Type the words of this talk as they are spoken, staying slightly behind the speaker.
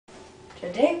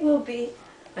Today will be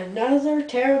another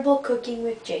terrible cooking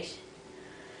with Jason.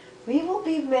 We will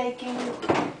be making new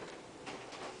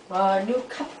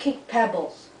cupcake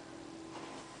pebbles.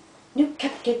 New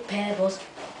cupcake pebbles,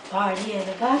 party in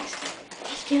a box.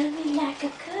 It's gonna be like a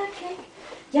cookie,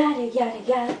 yada yada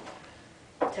yada.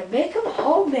 To make them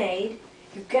homemade,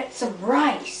 you get some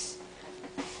rice.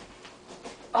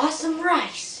 Awesome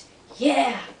rice,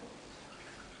 yeah.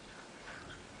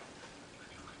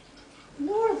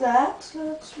 Ignore that,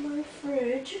 that's my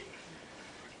fridge.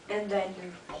 And then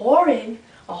you pour in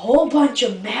a whole bunch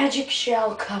of Magic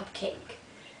Shell cupcake.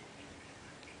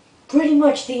 Pretty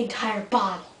much the entire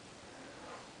bottle.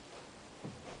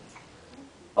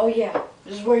 Oh yeah,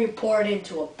 this is where you pour it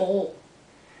into a bowl.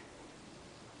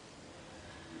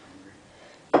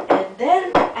 And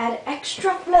then to add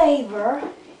extra flavor,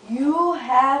 you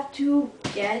have to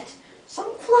get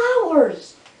some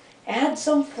flowers. Add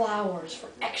some flowers for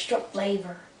extra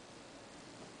flavor.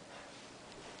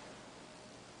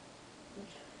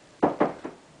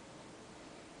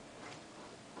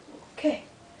 Okay.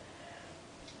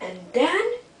 And then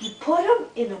you put them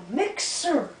in a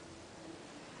mixer.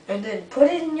 And then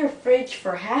put it in your fridge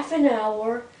for half an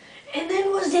hour. And then,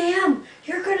 wazam,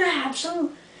 you're going to have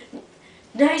some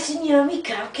nice and yummy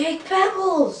cupcake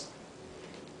pebbles.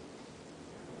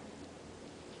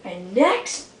 And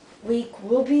next week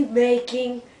we'll be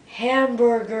making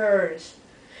hamburgers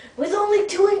with only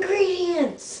 2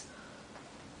 ingredients.